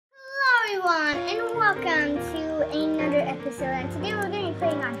everyone, and welcome to another episode. And today we're going to be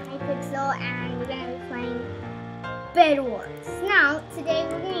playing on Hypixel, and we're going to be playing Bedwars. Now, today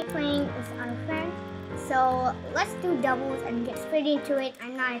we're going to be playing with our friend. So let's do doubles and get straight into it.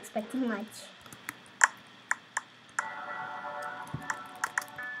 I'm not expecting much.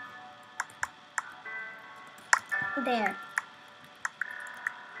 There.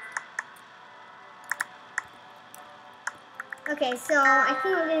 Okay, so I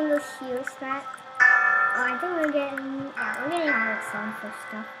think we're gonna go shield strat. Oh, I think we're getting our some for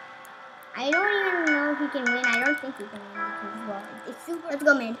stuff. I don't even know if he can win. I don't think he can win because, well, it's super. Let's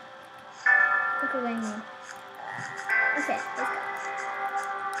go mid. I think we're going mid. Okay, let's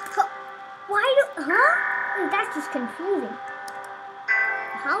go. Huh? That's just confusing.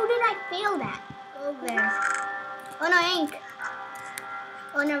 How did I fail that? Go there. Oh no, ink.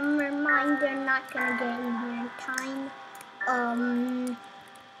 Oh, never mind. They're not gonna get in here in time. I'm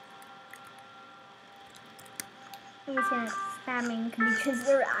just gonna spamming because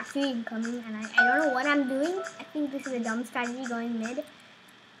they're actually incoming, and I don't know what I'm doing. I think this is a dumb strategy going mid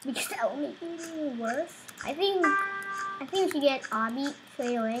because that will make it even worse. I think we should get Obby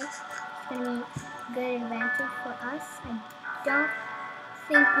straight away. It's gonna be a good advantage for us. I don't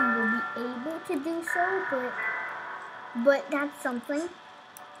think we will be able to do so, but that's something.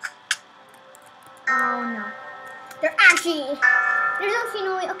 Oh no. There's actually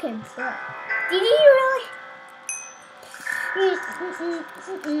no way. Okay, bro. Did he really?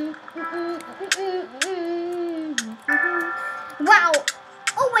 Wow.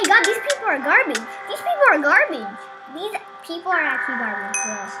 Oh my god, these people are garbage. These people are garbage. These people are actually garbage,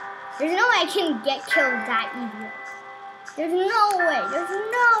 bro. There's no way I can get killed that easily. There's no way. There's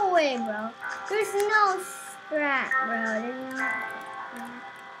no way, bro. There's no strat, bro. There's no.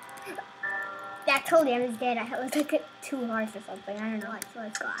 That totally, I was dead. I was like 2 hearts or something. I don't know. So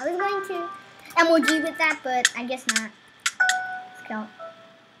let's go. I was going to emoji with that, but I guess not. Let's go.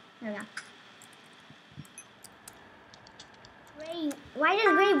 There we go. Gray, why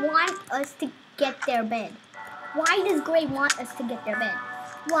does Gray want us to get their bed? Why does Gray want us to get their bed?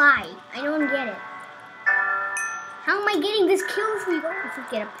 Why? I don't get it. How am I getting this kill streak? Let's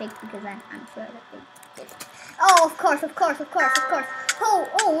just get a pick because I'm sure that they did. Oh, of course.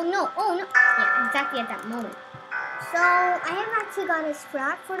 Oh no. Yeah, exactly at that moment. So, I have actually got a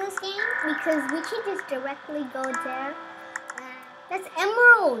strat for this game because we can just directly go there. That's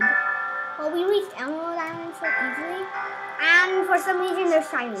Emerald. Well, we reached Emerald Island so easily. And for some reason, there's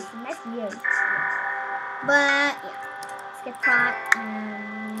silence. That's weird. But, yeah. Let's get caught.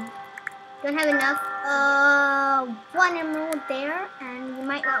 Don't have enough. 1 emerald there. And we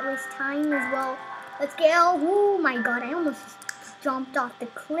might not waste time as well. Let's go. Oh my god, I almost jumped off the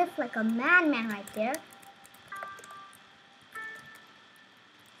cliff like a madman right there.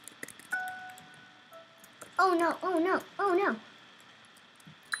 Oh no.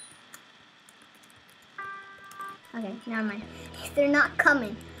 Okay, never mind. They're not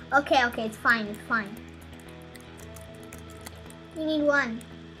coming. Okay, it's fine. We need 1.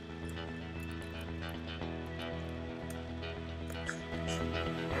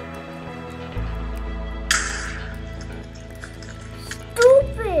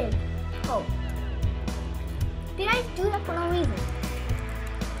 Stupid! Oh. Did I do that for no reason?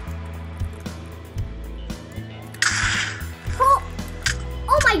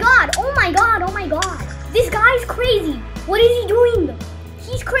 Oh my god! This guy's crazy! What is he doing?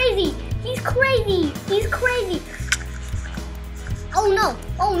 He's crazy! Oh no,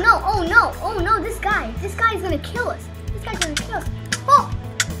 this guy's gonna kill us. Oh!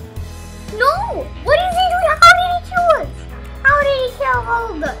 No! What is he doing? How did he kill us? How did he kill all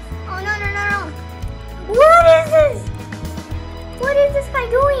of us? Oh no. What is this? What is this guy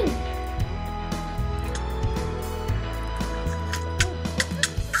doing?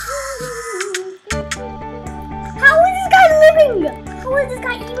 How is this guy living? How is this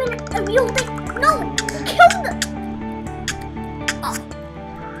guy even a real thing? No! He killed us! Oh.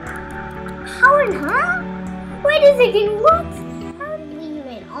 Wait a second, what? How did we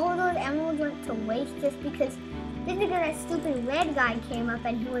even? All of those emeralds went to waste just because that stupid red guy came up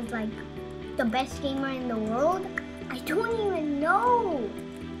and he was like the best gamer in the world? I don't even know.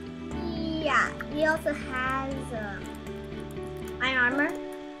 Yeah, he also has iron armor.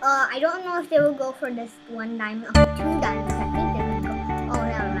 I don't know if they will go for this 1 diamond or 2 diamonds. I think they will go. Oh,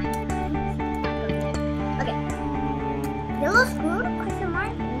 never mind. Okay. Yellow screwed? Question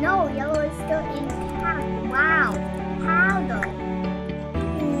mark? No, yellow is still intact. Wow. How though?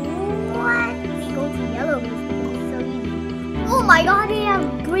 What? We go to yellow because it's so easy. Oh my god, they have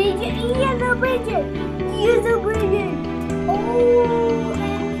bridges. He has a bridge. Oh,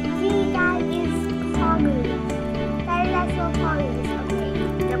 OMG, guys.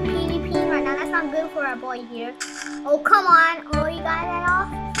 boy here. Oh, come on. Oh, you got that off?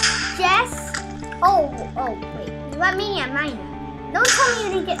 Yes. Oh, wait. You got Maniac Miner. Don't tell me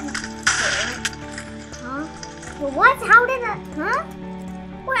you didn't get... Huh? Well, what? How did that... Huh?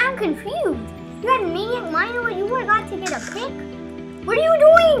 Well, I'm confused. You had Maniac Miner, but you forgot to get a pick? What are you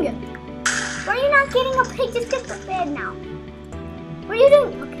doing? Why are you not getting a pick? Just get the bed now. What are you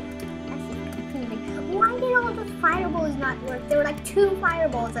doing? Okay, that's just confusing. Why did all those fireballs not work? There were like 2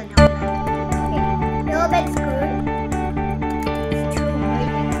 fireballs on that. Okay, yellow bed screwed. It's too big.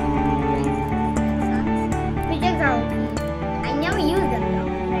 Pigeons are OP. I never use them though.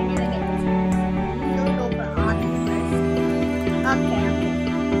 I never get the chance. I usually go for odds first. Okay.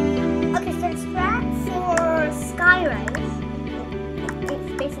 Okay, so the strat for SkyWars. It's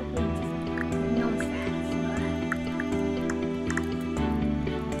basically just no strats.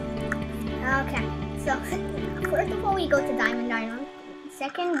 Okay, so first of all, we go to Diamond Island.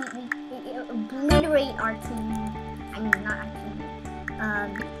 Second, we obliterate our team. I mean, not our team.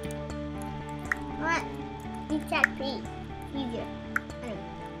 What? Deep chat 3. Easier. Anyway.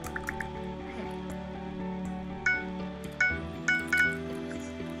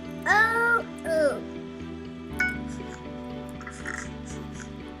 Oh.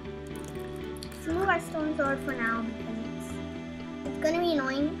 Let's move our stone sword for now because it's gonna be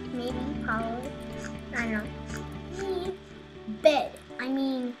annoying. Maybe, probably. I don't know. Bed. I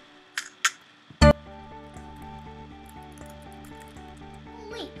mean.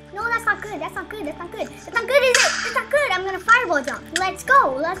 Wait. No, that's not good. That's not good. That's not good. That's not good, is it? That's not good. I'm gonna fireball jump. Let's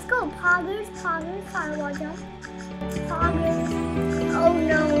go. Let's go. Poggers. Fireball jump. Poggers. Oh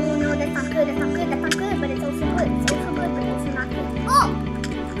no. That's not good. That's not good. That's not good. But it's also good. It's also good, but also not good. Oh!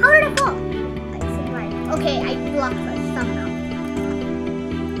 How did I fall? Right. Okay, I blocked first somehow.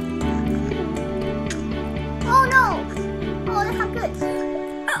 Oh no! Oh, that's not good.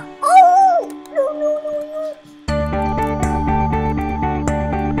 Oh! No.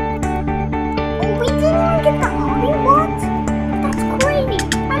 Oh, we didn't even get the army? What? That's crazy.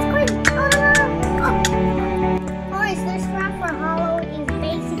 That's crazy. No. Oh. Alright, so this strat for Hollow is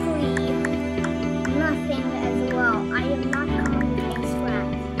basically nothing as well. I am not coming with a strat.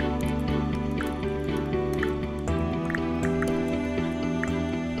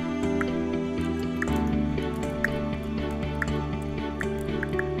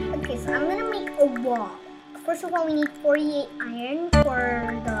 So I'm gonna make a wall. First of all, we need 48 iron for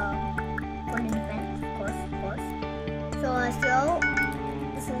the defense, of course. So let's go.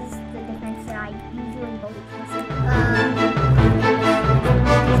 This is the defense that I usually go with.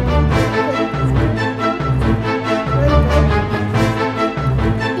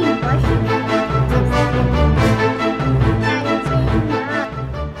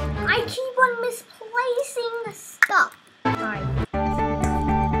 I keep on misplacing the stuff. Sorry.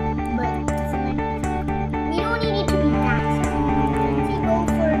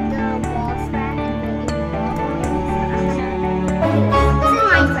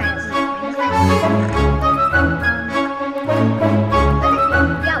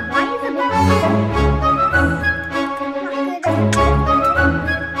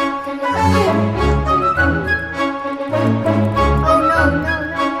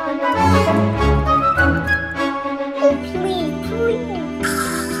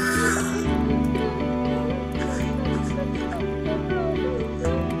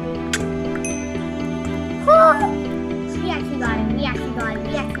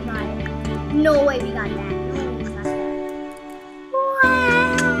 No way we got that.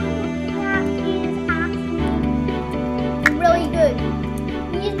 Wow! That is actually really good.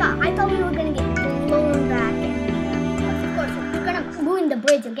 I thought we were gonna get blown back and of course we're gonna ruin the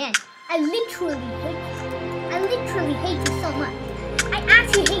bridge again. I literally hate you so much. I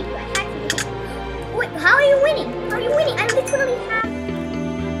actually hate you. Wait, how are you winning? I literally have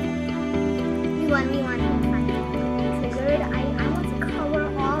we won. Triggered. I want to cover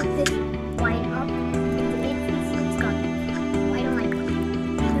all this white up. It's gone. I don't like it.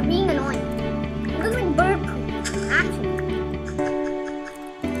 You're being annoying. It looks like bird poop, actually.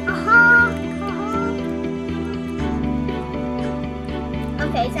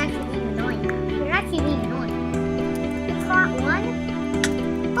 Okay, it's actually being annoying now. You're actually being annoying. It's got one.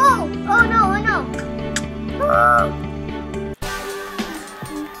 Oh no. Oh.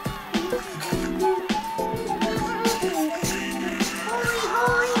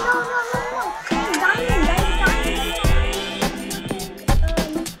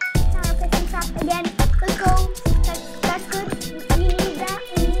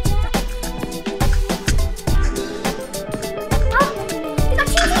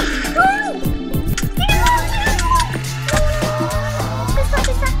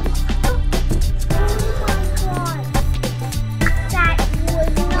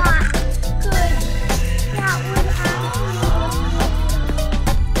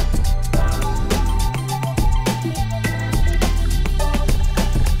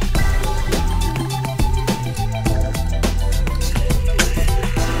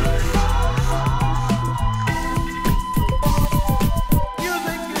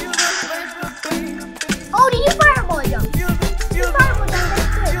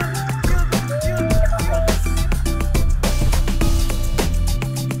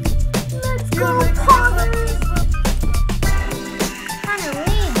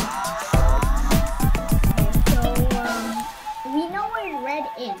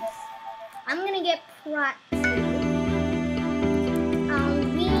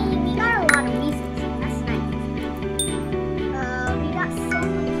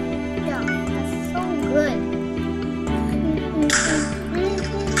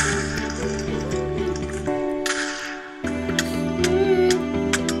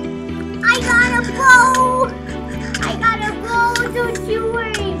 Don't you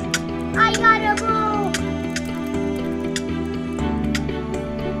worry. I got a bow.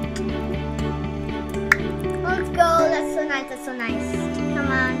 Let's go. That's so nice. That's so nice. Come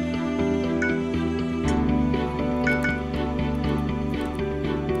on.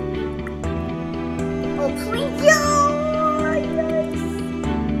 Oh, please, yo! Nice.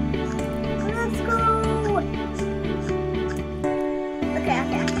 Let's go. Okay.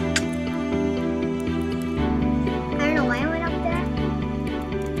 I don't know why I went up there.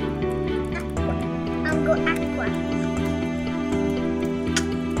 I'll go aqua.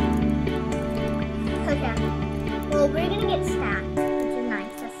 Okay. Well, we're gonna get stacked, which is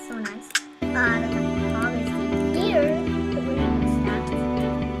nice. That's so nice. That's obviously here, but we're gonna get stacked.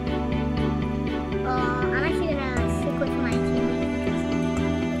 I'm actually gonna stick with my teammate because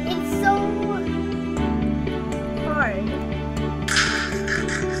it's so hard.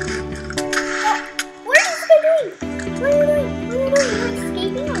 Oh, what is this guy doing? What are you doing? You're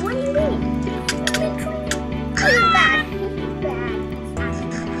escaping or what are you doing? He's bad. He's bad. He's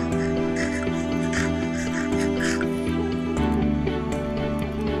actually bad.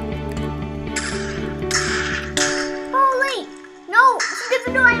 Holy! No! She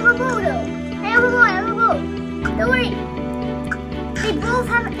doesn't know I have a bow though. I have a bow. Don't worry. They both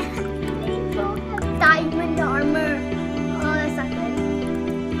have diamond armor. Oh, that's not good.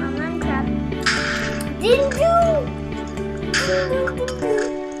 I'm crap. Didn't do.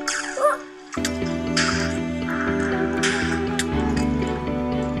 Oh.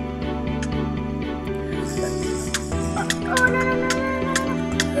 Oh, no.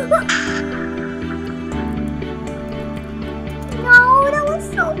 No, that was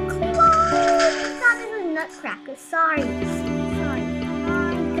so close. I thought this was Nutcracker. Sorry. Oh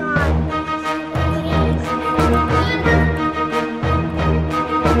my god.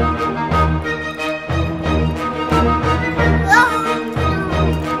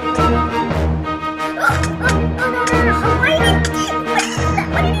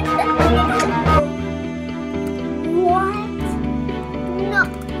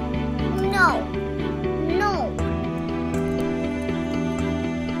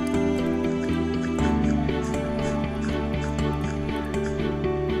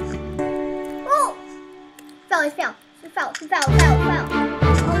 He fell. Oh no.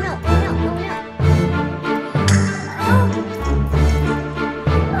 Oh no, we're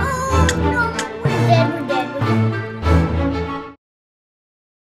dead.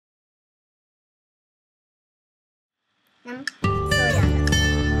 Slow down.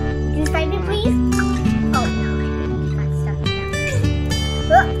 Can you find me, please? Oh no, I think he got stuck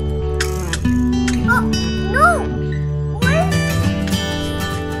there. Oh no! What?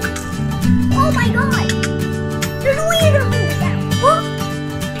 Oh my god! There's no way to move that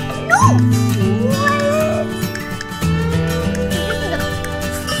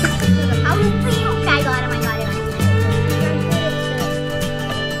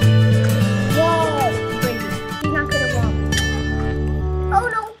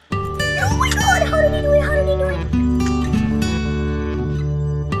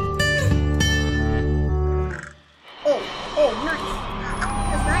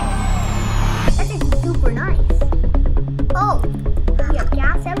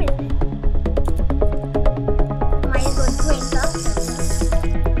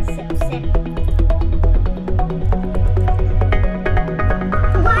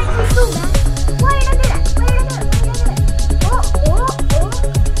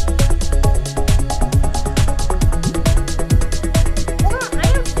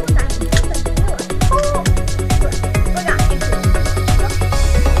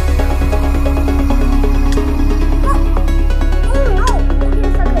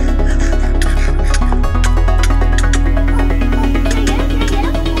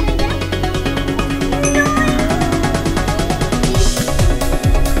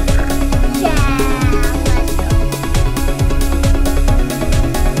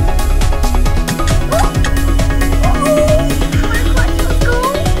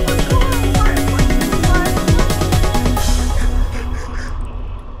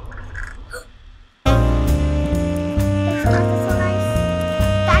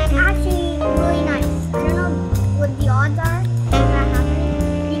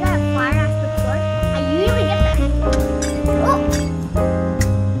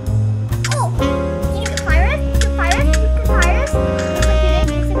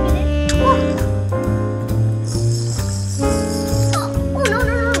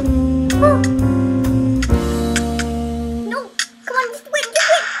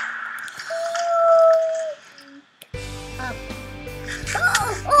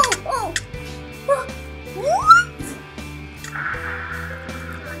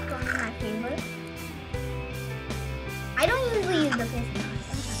other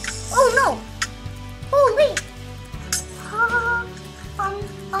places. Oh no! Holy!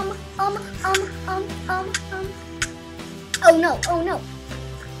 Oh no! Oh no!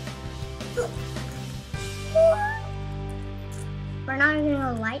 We're not even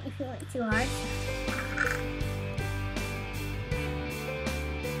gonna light if you went too hard.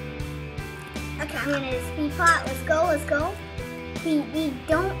 Okay, I'm gonna speed pot. Let's go, let's go. We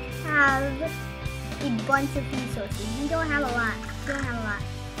don't have a bunch of resources. We don't have a lot. We don't have a lot.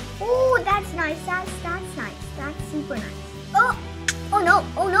 Oh, that's nice. That's nice. That's super nice. Oh! Oh no!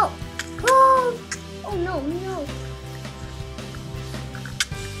 Oh no! Oh! Oh no! No!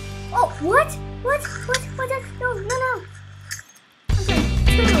 Oh, what? What? What? No! No! No!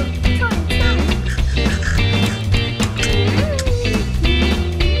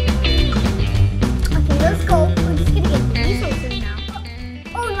 Okay, let's go. We're just gonna get resources now.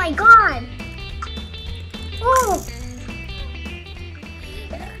 Oh my god! Oh!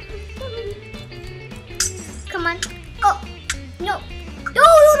 Come on. Oh! No! No!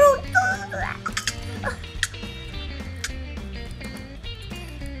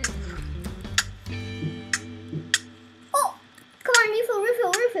 Oh! Come on,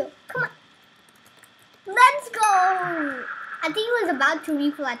 refill. Come on. Let's go! I think it was about to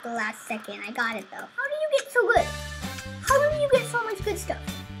refill at the last second. I got it though. How do you get so good? How do you get so much good stuff?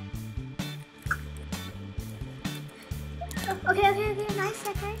 Okay. Nice.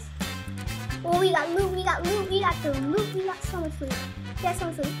 Oh, we got loot. We got the loot. We got so much loot.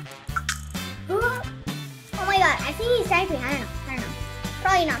 Oh my god, I think he's sniping. I don't know.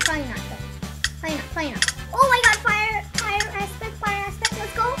 Probably not though. Oh my god, fire aspect.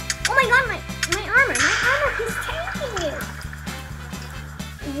 Let's go. Oh my god, my armor. He's tanking it.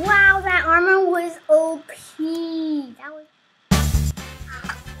 Wow, that armor was OP. That was.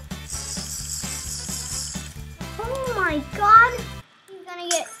 Oh my god. He's gonna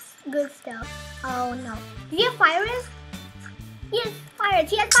get good stuff. Oh no. Do you have fires? Yes, fires.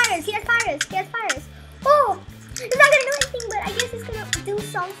 He has fires. Oh! It's not gonna do anything, but I guess it's gonna do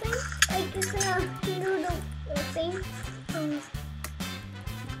something. Like it's gonna do the thing.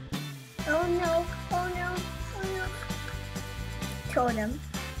 Oh no. Totem.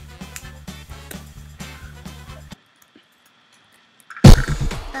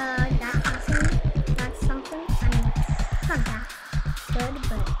 That's something. I mean, it's not that good,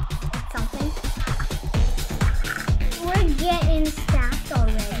 but it's something. We're getting stacked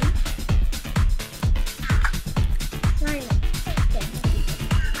already.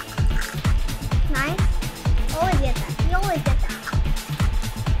 Nice. Always get that. You always get that.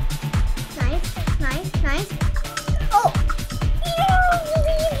 Nice. Oh! You didn't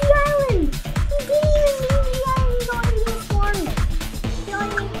leave the island! He didn't even leave the island. He's already been swarmed.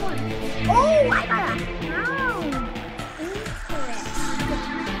 Oh, I got a hound.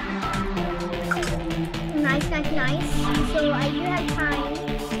 Nice. So I do have time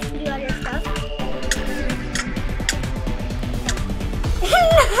to do other stuff.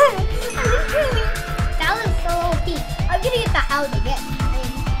 That was so OP. I'm gonna get the hound again.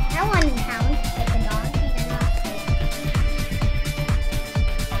 I want a hound, like a dog.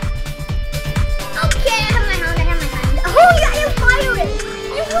 Okay, I have my hound. Oh yeah, you fire it!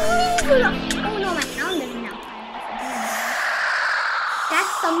 Oh no, my hound doesn't have fire.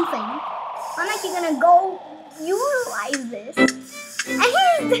 That's something. I'm actually gonna go utilize this. And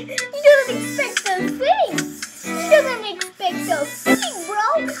he doesn't expect a thing. Bro.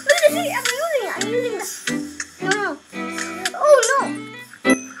 Look at this. I'm using the. No. Oh no.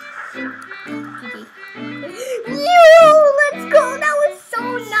 Yo, let's go. That was so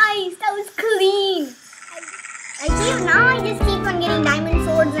nice. That was clean. I just keep on getting diamond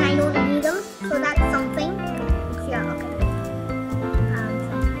swords and I don't need them. So that's something. Yeah, okay.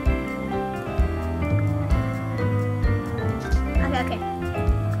 Okay.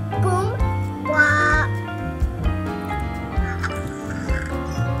 Boom. Wow.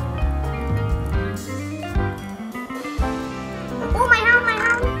 Oh, my hound. My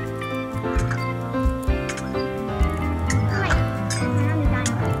hound is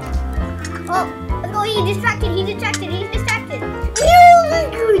dying. Oh, let's go. He's distracted.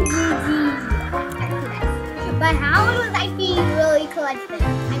 Good, but hound was actually really collected. I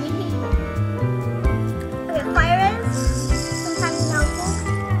mean, okay, fire is sometimes helpful.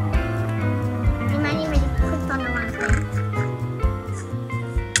 Reminding me to click on the wrong thing.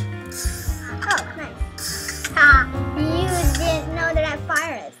 Oh, nice. You didn't know that I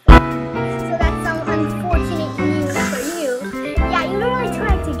fire is. So that's some unfortunate news for you. Yeah, you really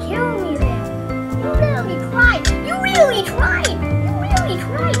tried to kill me there. You really tried,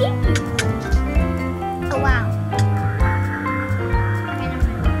 didn't you? Oh, wow.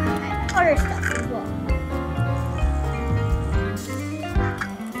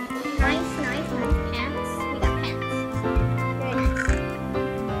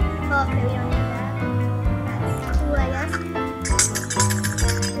 okay, we don't need that. That's cool, I guess.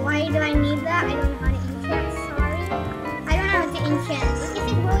 Why do I need that? I don't know how to enchant, sorry. I don't know how to enchant.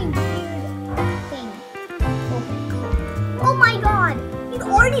 It's a really weird thing. Open. Oh my god! He's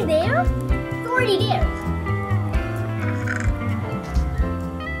already there? It's already there.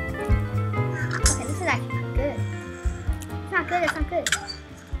 Okay, this is actually not good. It's not good, it's not good.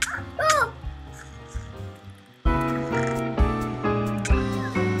 Oh!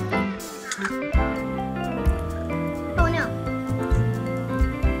 Oh no.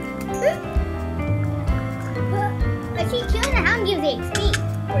 Actually, killing the hound gives the XP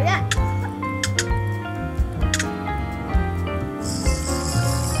for that.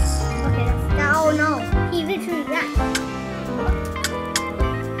 Okay, that's that. Oh no. He literally ran.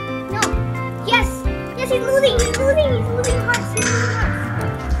 No. Yes! Yes, he's losing! He's losing! He's losing hearts! He's losing hearts!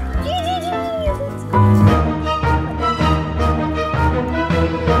 GG! Let's go!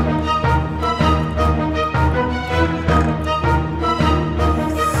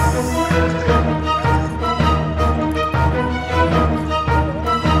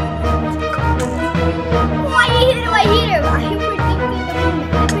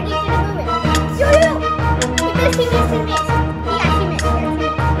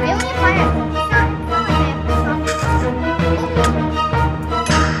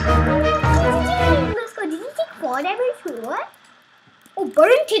 Oh,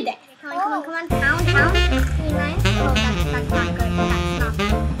 burn to death! Come on, come on, pound. That's really nice. Oh, that's not good. That's not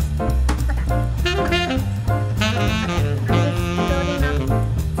good. Okay. I'm just building up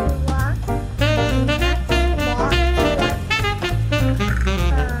to walk.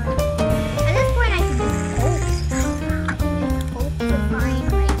 At this point, I can just hope. I can just hope to find,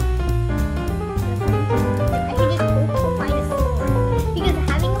 like, I can just hope to find a sword. Because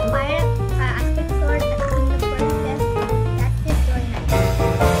having a fire aspect sword as in the first step, that's just really nice.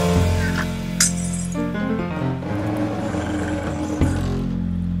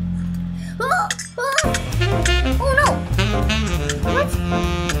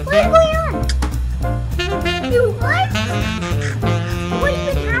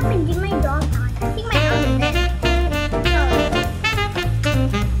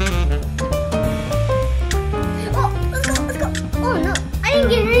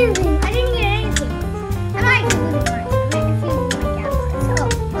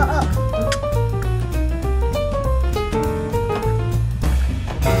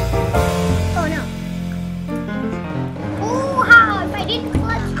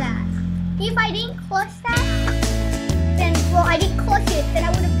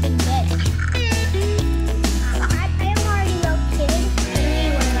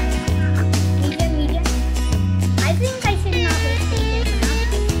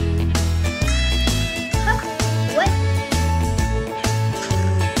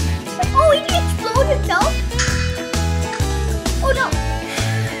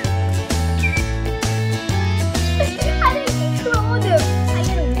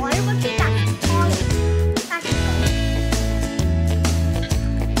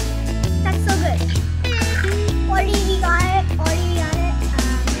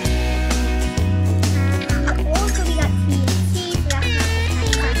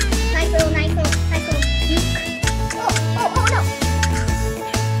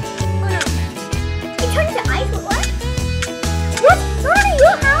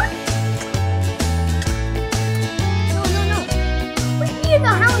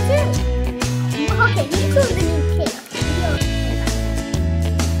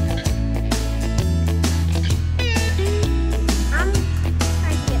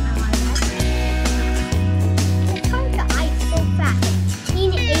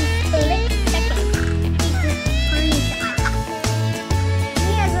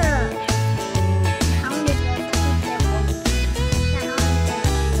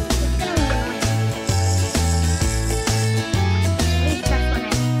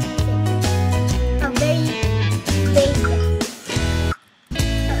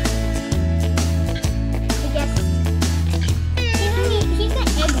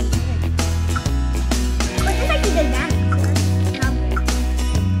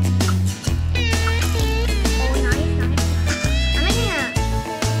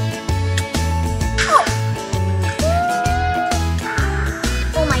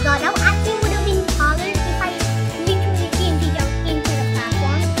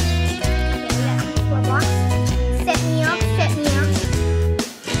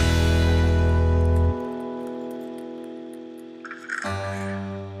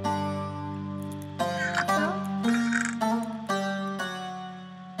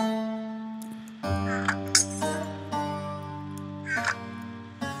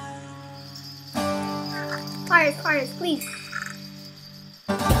 Fires, please.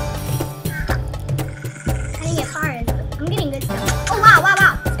 I didn't get fires, but I'm getting good stuff. Oh wow.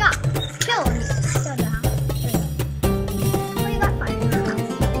 Stop. Kill me. Kill the house. There we go. Oh, you got fire.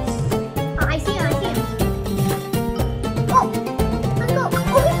 Oh, I see him. Oh, let's go.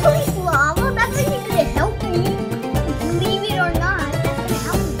 Oh, he's police lava. That's actually gonna help me. Believe it or not, that's gonna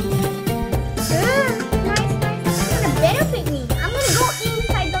help me. Nice. That's gonna benefit me. I'm gonna go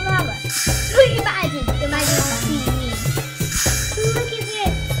inside the lava. Imagine seeing me. Look at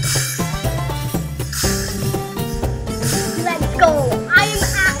this. Let's go. I am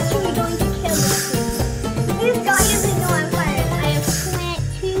actually going to kill this thing. This guy doesn't know I'm fired. I have spent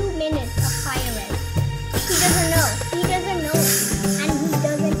 2 minutes of firing. He doesn't know. And he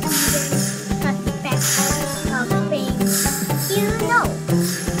doesn't even suspect of things. He doesn't know.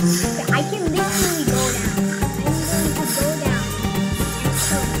 Okay, I can literally go down. I'm going to go down and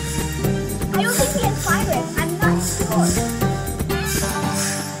kill him. I don't think he has fire. I'm not sure.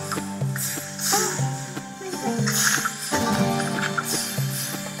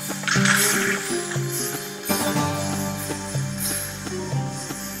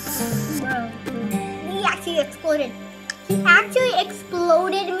 Bro, he actually exploded. He actually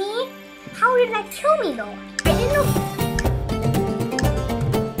exploded me? How did that kill me though? I didn't know.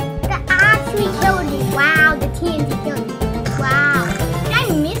 That actually killed me. Wow, the TNT killed me. Wow. Did I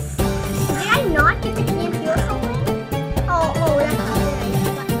miss? Did I not get the TNT or something? Oh, that's not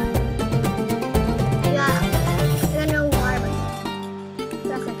good. I got no water.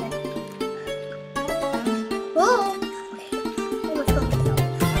 That's okay. Oh! Okay. Oh, let's go.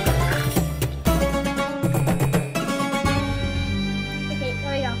 Okay,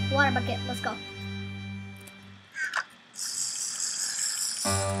 there we go. Water bucket. Let's go.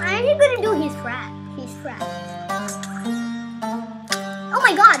 I'm gonna do his trap. Oh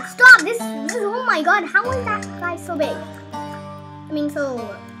my god, stop! This is, oh my god, how is that guy so big? I mean, so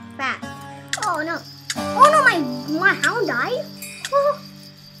fast. Oh no, my hound died? Oh.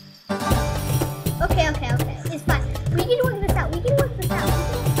 Okay, it's fine. We can work this out.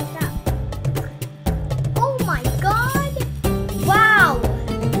 Oh my god! Wow!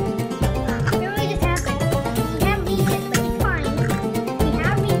 It really just happened. We have regen, but it's fine. We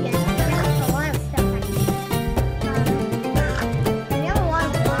have regen. There's a lot of stuff actually. We have a lot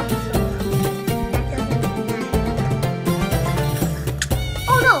of blocks, so that doesn't matter.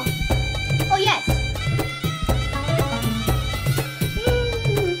 Oh no! Oh yes!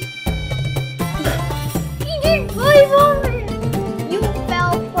 He did 5 on it! You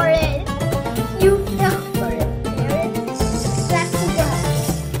fell for it. There it is. That's super helpful.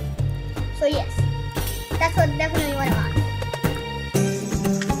 So yes, that's definitely what I want.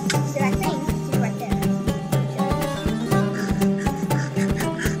 That thing is right there.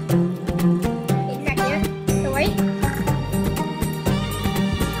 It's right here. Don't worry.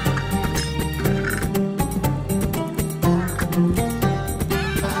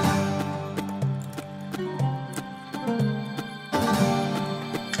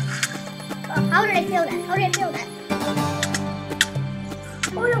 How did I feel that?